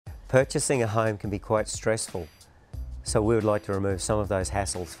Purchasing a home can be quite stressful, so we would like to remove some of those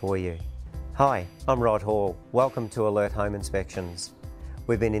hassles for you. Hi, I'm Rod Hall. Welcome to Alert Home Inspections.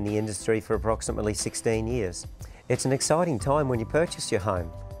 We've been in the industry for approximately 16 years. It's an exciting time when you purchase your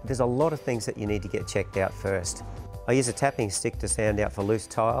home. There's a lot of things that you need to get checked out first. I use a tapping stick to sound out for loose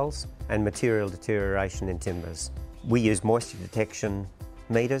tiles and material deterioration in timbers. We use moisture detection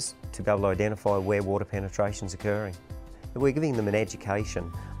meters to be able to identify where water penetration is occurring. We're giving them an education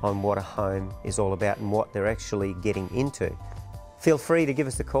on what a home is all about and what they're actually getting into. Feel free to give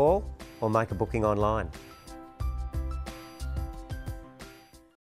us a call or make a booking online.